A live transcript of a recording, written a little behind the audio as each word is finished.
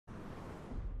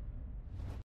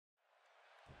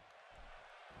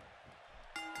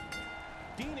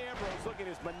is looking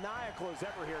as maniacal as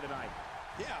ever here tonight.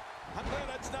 Yeah, I'm glad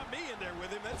that's not me in there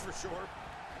with him, that's for sure.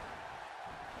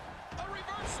 A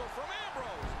reversal from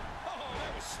Ambrose. Oh,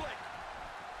 that was slick.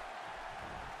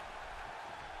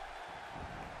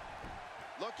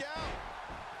 Look out.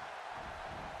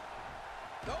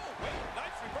 Oh, wait,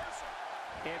 nice reversal.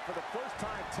 And for the first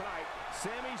time tonight,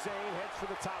 Sami Zayn heads for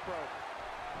the top rope.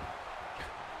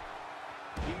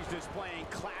 He's displaying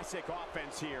classic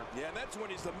offense here. Yeah, and that's when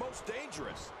he's the most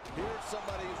dangerous. Here's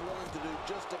somebody who's willing to do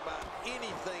just about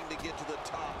anything to get to the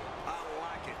top. I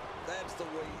like it. That's the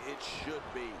way it should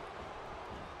be.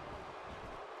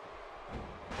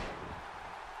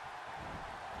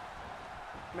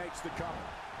 Makes the cover.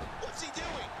 What's he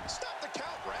doing? Stop the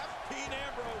count, ref. Dean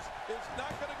Ambrose is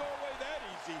not going to go away that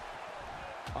easy.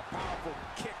 A powerful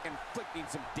kick inflicting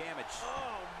some damage.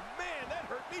 Oh, man, that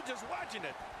hurt me just watching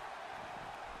it.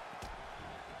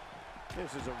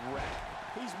 This is a wreck.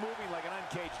 He's moving like an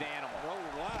uncaged animal. No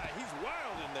lie, he's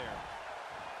wild in there.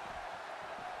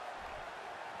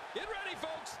 Get ready,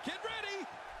 folks, get ready.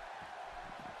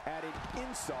 Adding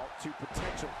insult to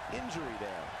potential injury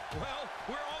there. Well,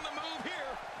 we're on the move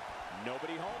here.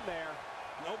 Nobody home there.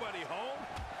 Nobody home?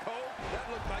 Cole, that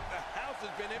looked like the house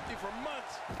has been empty for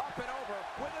months. Up and over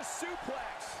with a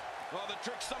suplex. Well, the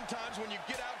trick sometimes when you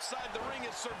get outside the ring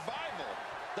is survival.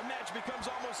 The match becomes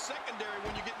almost secondary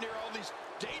when you get near all these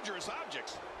dangerous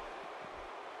objects.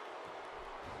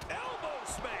 Elbow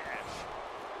smash.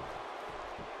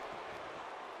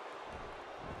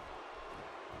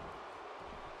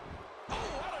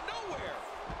 Oh, out of nowhere.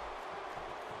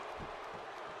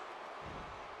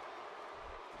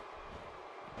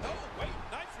 Oh, wait,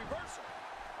 nice reversal.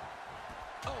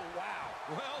 Oh, wow.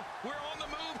 Well, we're on the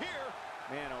move here.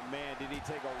 Man, oh man, did he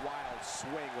take a wild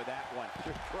swing with that one.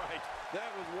 Right,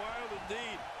 that was wild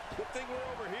indeed. Good thing we're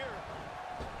over here.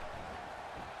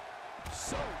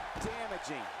 So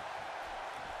damaging.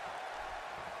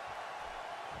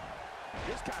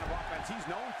 This kind of offense he's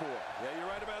known for. Yeah,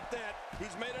 you're right about that.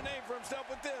 He's made a name for himself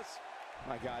with this.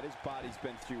 My God, his body's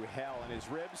been through hell, and his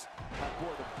ribs have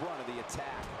bore the brunt of the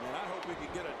attack. Man, I hope we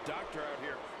can get a doctor out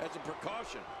here as a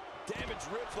precaution. Damaged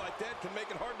ribs like that can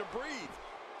make it hard to breathe.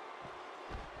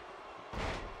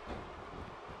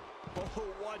 Oh,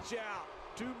 watch out.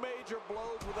 2 major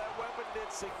blows with that weapon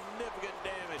did significant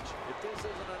damage. If this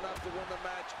isn't enough to win the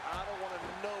match, I don't want to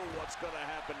know what's going to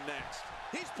happen next.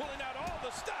 He's pulling out all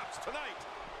the stops tonight.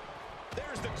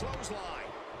 There's the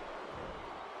clothesline.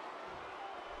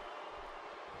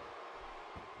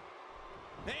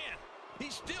 Man,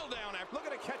 he's still down after.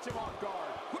 Looking to catch him off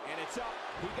guard. And it's up.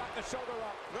 He got the shoulder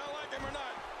up. Well, like him or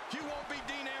not, you won't beat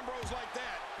Dean Ambrose like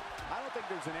that. I don't think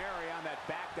there's an area on that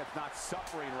back that's not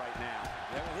suffering right now.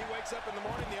 Yeah, when he wakes up in the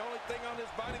morning, the only thing on his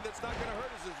body that's not going to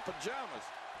hurt is his pajamas.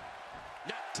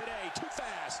 Not today, too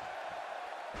fast.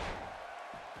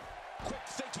 Quick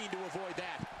thinking to avoid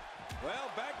that.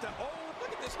 Well, back to, oh,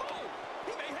 look at this hole.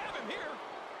 He may have him here.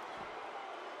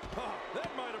 Oh, that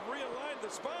might have realigned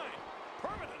the spine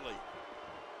permanently.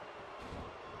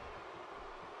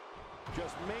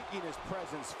 Just making his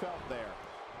presence felt there.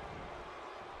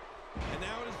 And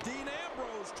now it is Dean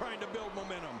Ambrose trying to build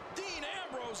momentum. Dean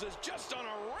Ambrose is just on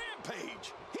a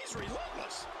rampage. He's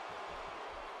relentless.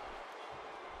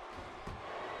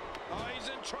 Oh,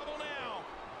 he's in trouble now.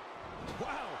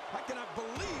 Wow, I cannot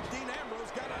believe Dean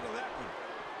Ambrose got out of that one.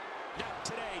 Not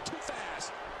today, too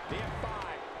fast. The F5,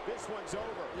 this one's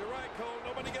over. You're right, Cole,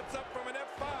 nobody gets up from an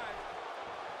F5.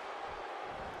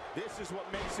 This is what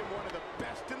makes him one of the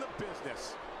best in the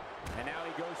business. And now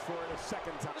he goes for it a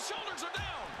second time. The shoulders are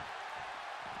down.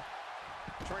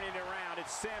 Turning it around,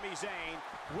 it's Sami Zayn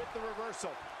with the reversal.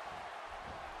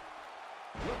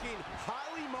 Looking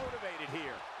highly motivated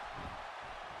here.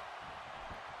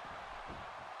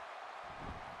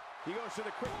 He goes to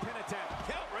the quick pin attempt.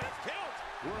 Count, ref, count.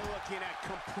 We're looking at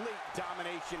complete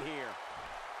domination here.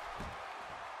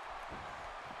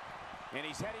 And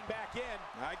he's heading back in.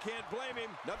 I can't blame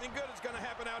him. Nothing good is going to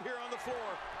happen out here on the floor.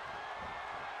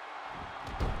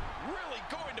 Really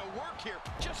going to work here,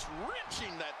 just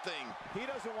wrenching that thing. He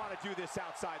doesn't want to do this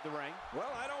outside the ring.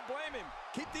 Well, I don't blame him.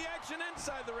 Keep the action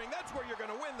inside the ring. That's where you're going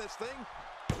to win this thing.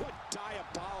 What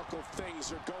diabolical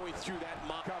things are going through that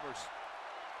mock Covers.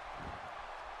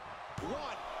 1,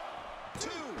 2.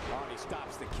 Oh, and he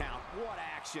stops the count. What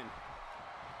action.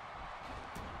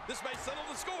 This may settle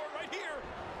the score right here.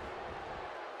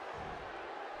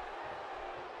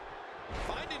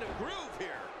 Finding a groove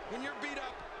here. When you're beat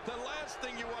up, the last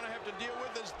thing you want to have to deal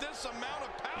with is this amount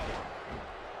of power.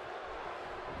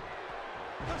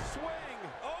 The swing.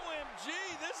 OMG,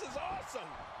 this is awesome.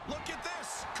 Look at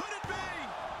this. Could it be?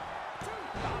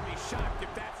 I'll be shocked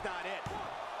if that's not it.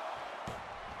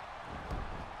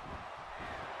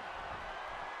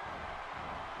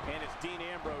 Dean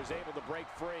Ambrose able to break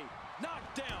free.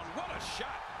 Knocked down. What a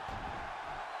shot.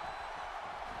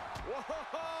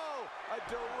 Whoa! A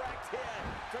direct hit.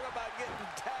 Talk about getting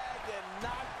tagged and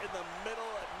knocked in the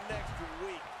middle of next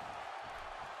week.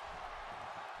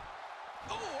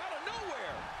 Oh, out of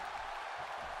nowhere.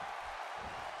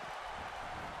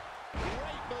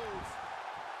 Great move.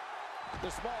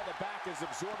 The small of the back is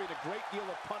absorbing a great deal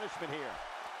of punishment here.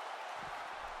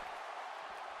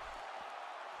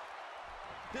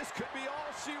 This could be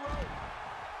all she wrote.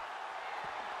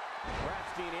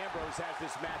 Perhaps Dean Ambrose has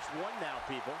this match won now,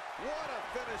 people. What a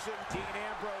finishing. Dean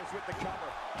Ambrose with the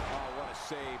cover. Oh, what a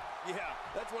save. Yeah,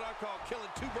 that's what I call killing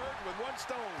two birds with one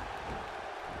stone.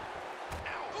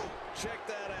 Ow! Ooh. Check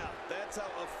that out. That's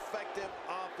how effective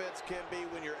offense can be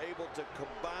when you're able to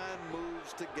combine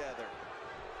moves together.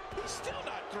 He's still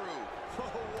not through.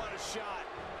 Oh, what a shot.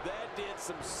 That did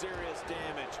some serious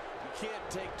damage. You can't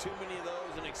take too many of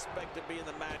those and expect to be in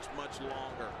the match much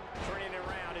longer. Turning it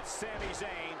around, it's Sami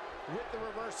Zayn with the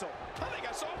reversal. I think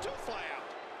I saw a tooth fly out.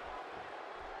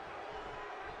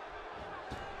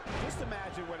 Just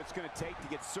imagine what it's going to take to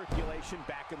get circulation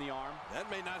back in the arm. That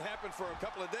may not happen for a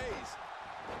couple of days.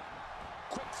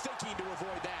 Quick thinking to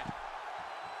avoid that.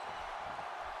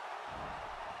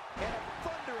 And a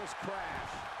thunderous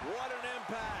crash. What an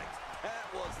impact. That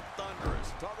was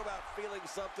thunderous. Talk about feeling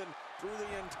something through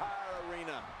the entire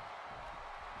arena.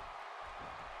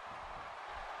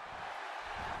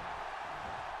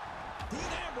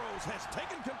 Dean Ambrose has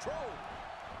taken control.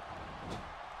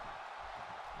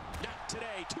 Not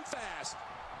today, too fast.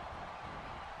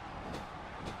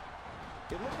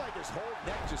 It looked like his whole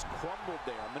neck just crumbled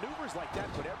there. Maneuvers like that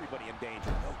put everybody in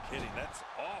danger. No kidding, that's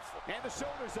awful. And the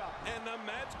shoulders up. And the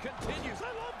match continues.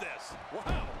 I love this.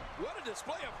 Wow, what a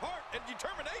display of heart and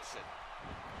determination.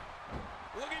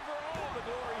 Looking for all the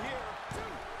glory here.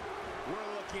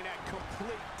 We're looking at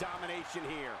complete domination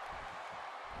here.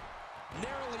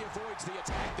 Narrowly avoids the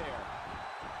attack there.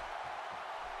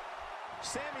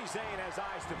 Sami Zayn has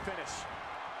eyes to finish.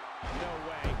 No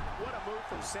way. What a move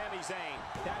from Sami Zayn.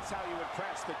 That's how you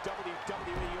impress the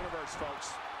WWE Universe,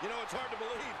 folks. You know, it's hard to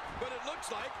believe, but it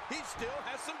looks like he still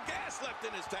has some gas left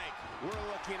in his tank. We're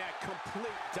looking at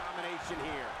complete domination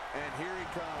here. And here he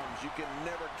comes. You can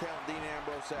never count Dean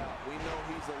Ambrose out. We know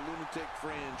he's a lunatic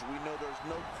fringe. We know there's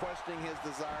no questioning his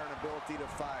desire and ability to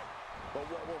fight. But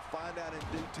what we'll find out in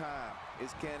due time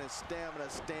is, can his stamina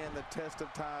stand the test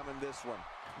of time in this one?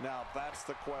 Now, that's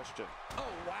the question.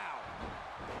 Oh, wow.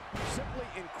 Simply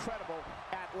incredible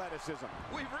athleticism.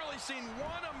 We've really seen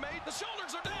one amazing. The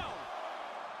shoulders are down.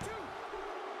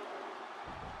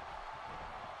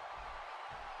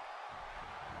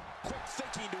 Quick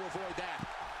thinking to avoid that.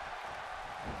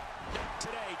 Not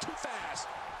today, too fast.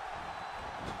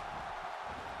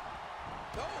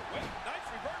 Oh, wait, nice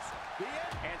reversal.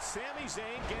 And Sami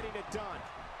Zayn getting it done.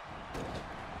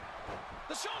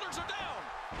 The shoulders are down.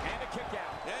 And a kick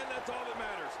out. And that's all that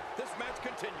matters. This match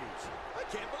continues. I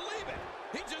can't believe it.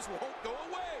 He just won't go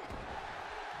away.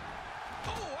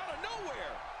 Oh, out of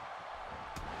nowhere.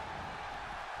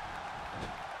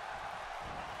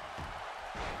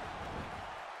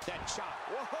 That chop.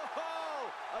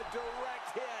 Whoa! A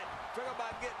direct hit. Talk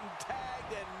about getting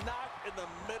tagged and knocked in the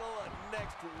middle of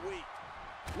next week.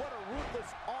 What a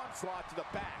ruthless onslaught to the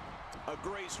back. A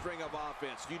great string of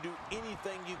offense. You do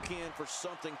anything you can for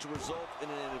something to result in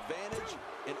an advantage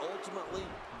and ultimately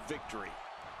victory.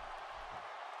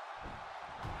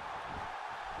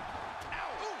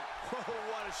 Ow! Oh,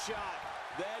 what a shot.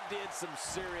 That did some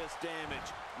serious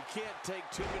damage. You can't take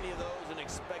too many of those and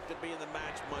expect to be in the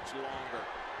match much longer.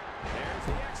 There's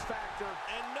the X Factor.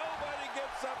 And nobody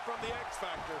gets up from the X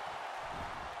Factor.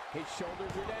 His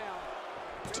shoulders are down.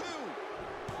 2.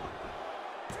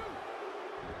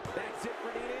 That's it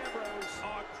for Dean Ambrose.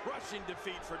 A crushing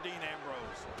defeat for Dean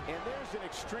Ambrose. And there's an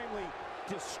extremely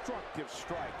destructive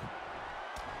strike.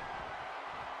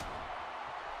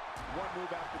 One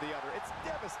move after the other. It's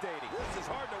devastating. This is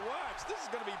hard to watch. This is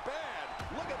going to be bad.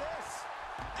 Look at this.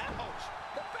 Ouch!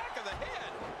 The back of the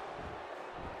head.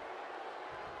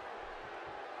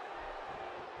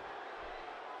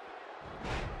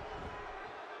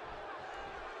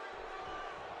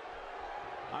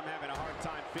 I'm having a hard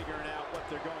time figuring out what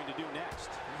they're going to do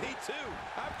next. Me too.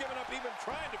 I've given up even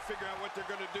trying to figure out what they're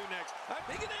going to do next. I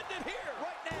think it ended here.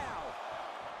 Right now.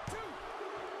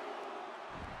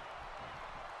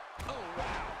 Oh,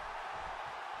 wow.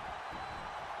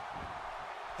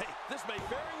 Hey, this may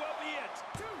very well be it.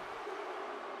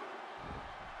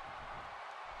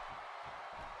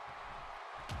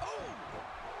 Oh!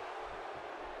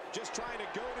 Just trying to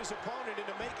goad his opponent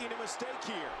into making a mistake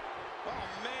here. Oh,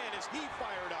 man, is he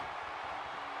fired up.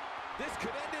 This could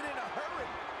end it in a hurry.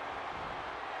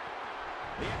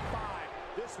 The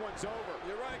F5. This one's over.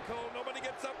 You're right, Cole. Nobody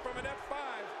gets up from an F5.